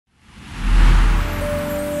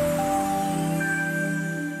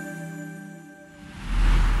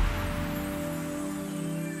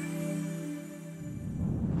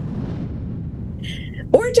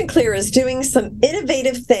OriginClear is doing some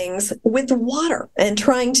innovative things with water and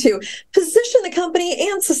trying to position the company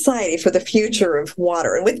and society for the future of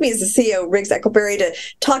water. And with me is the CEO, Riggs Eckelberry, to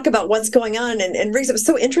talk about what's going on. And Riggs, it was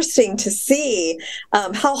so interesting to see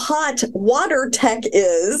how hot water tech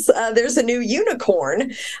is. There's a new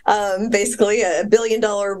unicorn, basically a $1 billion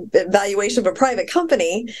valuation of a private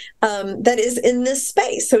company that is in this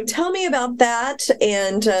space. So tell me about that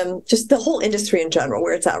and just the whole industry in general,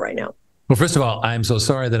 where it's at right now. Well, first of all, I'm so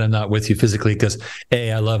sorry that I'm not with you physically because,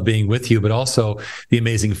 A, I love being with you, but also the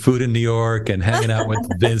amazing food in New York and hanging out with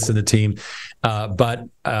Vince and the team. But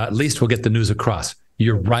at least we'll get the news across.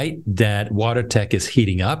 You're right that water tech is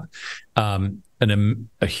heating up. And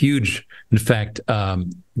a huge, in fact,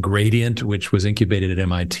 Gradient, which was incubated at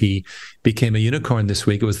MIT, became a unicorn this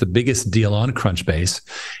week. It was the biggest deal on Crunchbase.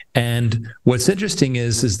 And what's interesting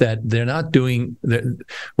is that they're not doing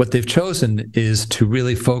what they've chosen is to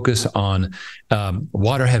really focus on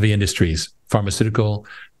water-heavy industries, pharmaceutical,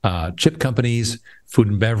 chip companies, food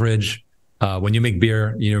and beverage. When you make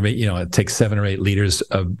beer, it takes 7 or 8 liters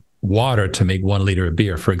of water to make 1 liter of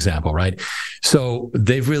beer, for example, right? So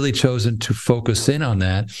they've really chosen to focus in on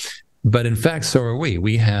that. But in fact, so are we.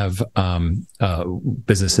 We have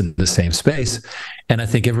business in the same space. And I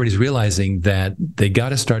think everybody's realizing that they got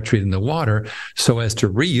to start treating the water so as to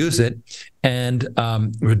reuse it and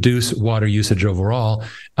reduce water usage overall.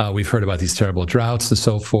 We've heard about these terrible droughts and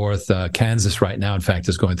so forth. Kansas right now, in fact,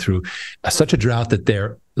 is going through such a drought that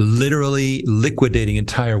they're literally liquidating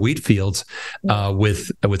entire wheat fields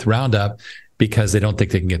with Roundup because they don't think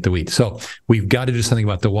they can get the wheat. So we've got to do something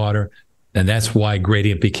about the water. And that's why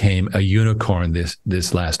Gradient became a unicorn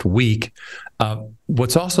this last week.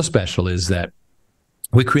 What's also special is that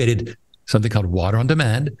we created something called Water on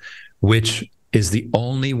Demand, which is the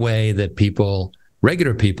only way that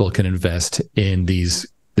regular people can invest in this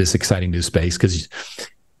exciting new space. Because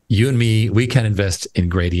you and me, we can't invest in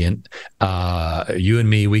Gradient. You and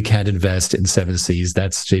me, we can't invest in 7Cs.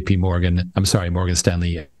 That's Morgan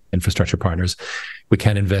Stanley Infrastructure Partners. We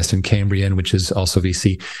can't invest in Cambrian, which is also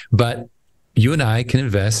VC. But you and I can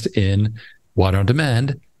invest in Water on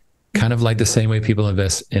Demand, kind of like the same way people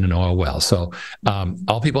invest in an oil well. So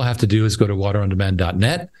all people have to do is go to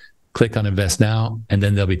waterondemand.net, click on Invest Now, and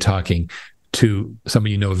then they'll be talking to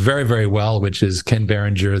somebody you know very, very well, which is Ken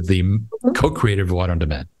Berenger, the co-creator of Water on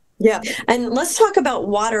Demand. Yeah. And let's talk about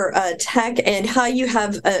water tech and how you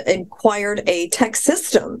have acquired a tech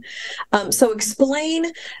system. So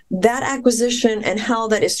explain that acquisition and how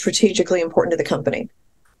that is strategically important to the company.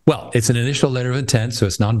 Well, it's an initial letter of intent, so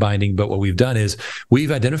it's non-binding. But what we've done is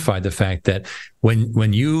we've identified the fact that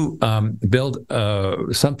when you build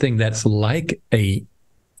something that's like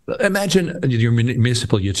imagine your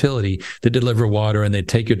municipal utility that deliver water and they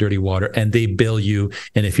take your dirty water and they bill you.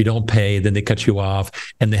 And if you don't pay, then they cut you off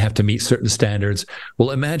and they have to meet certain standards. Well,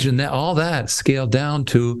 imagine that all that scaled down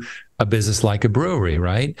to a business like a brewery,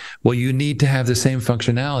 right? Well, you need to have the same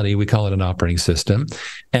functionality. We call it an operating system.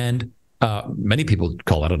 And many people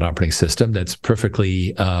call it an operating system. That's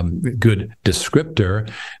perfectly good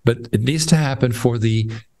descriptor, but it needs to happen for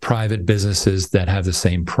the private businesses that have the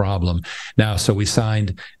same problem. Now, so we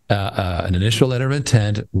signed an initial letter of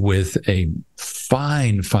intent with a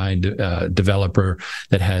fine developer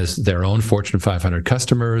that has their own Fortune 500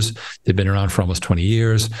 customers. They've been around for almost 20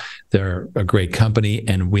 years. They're a great company,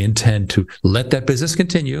 and we intend to let that business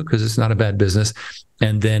continue because it's not a bad business,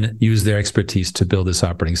 and then use their expertise to build this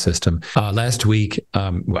operating system. Last week,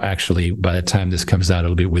 actually, by the time this comes out,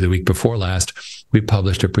 it'll be the week before last, we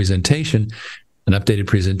published an updated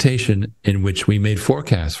presentation in which we made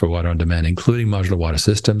forecasts for Water on Demand, including modular water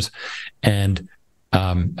systems. And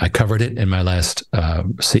I covered it in my last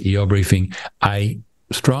CEO briefing. I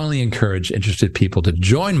strongly encourage interested people to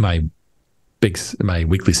join my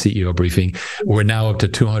weekly CEO briefing. We're now up to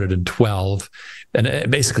 212.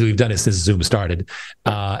 And basically, we've done it since Zoom started.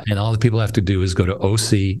 And all the people have to do is go to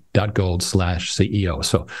oc.gold/CEO.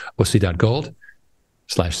 So oc.gold/CEO,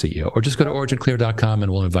 or just go to originclear.com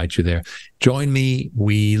and we'll invite you there. Join me.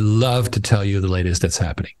 We love to tell you the latest that's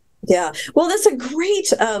happening. Yeah. Well, that's a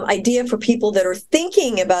great idea for people that are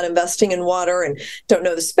thinking about investing in water and don't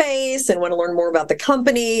know the space and want to learn more about the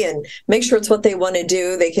company and make sure it's what they want to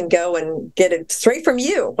do. They can go and get it straight from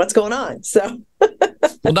you. What's going on? So.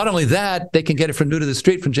 Well, not only that, they can get it from New to the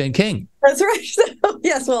Street from Jane King. That's right. So,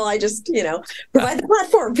 yes. Well, I just, provide the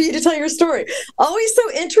platform for you to tell your story. Always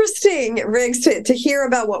so interesting, Riggs, to hear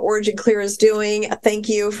about what OriginClear is doing. Thank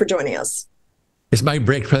you for joining us. It's my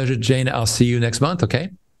great pleasure, Jane. I'll see you next month.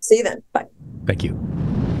 Okay. See you then. Bye. Thank you.